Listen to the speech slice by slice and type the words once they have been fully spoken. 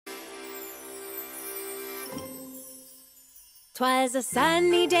'Twas a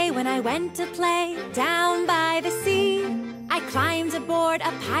sunny day when I went to play down by the sea. I climbed aboard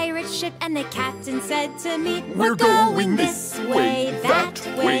a pirate ship and the captain said to me, "We're going this way, that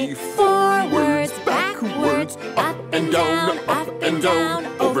way, forwards, backwards, up and down,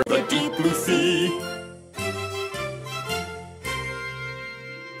 over the deep blue sea."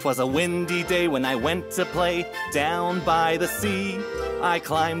 'Twas a windy day when I went to play down by the sea. I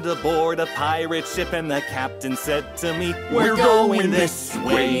climbed aboard a pirate ship and the captain said to me, "We're going this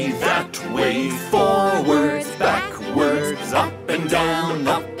way, that way, forwards, backwards, up and down,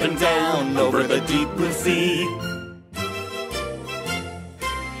 over the deep blue sea."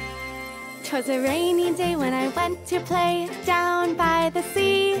 'Twas a rainy day when I went to play down by the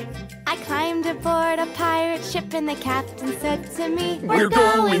sea. I climbed aboard a pirate ship and the captain said to me, "We're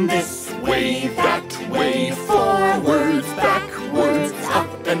going this way, that way, forwards, backwards,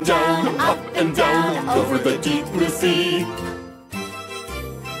 up and down, over the deep blue sea."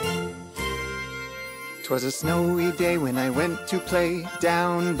 'Twas a snowy day when I went to play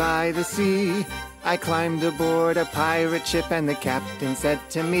down by the sea. I climbed aboard a pirate ship and the captain said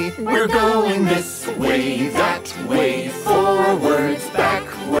to me, "We're going this way, that way, forwards,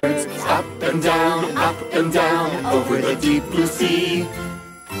 backwards, up and down, over the deep blue sea."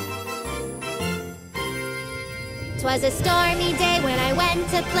 'Twas a stormy day when I went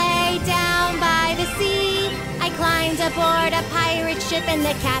to play down by the sea. I climbed aboard a pirate ship and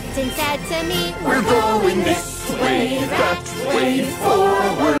the captain said to me, "We're going this way, that way,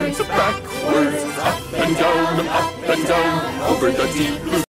 forwards, backwards, up and down, over the deep blue sea."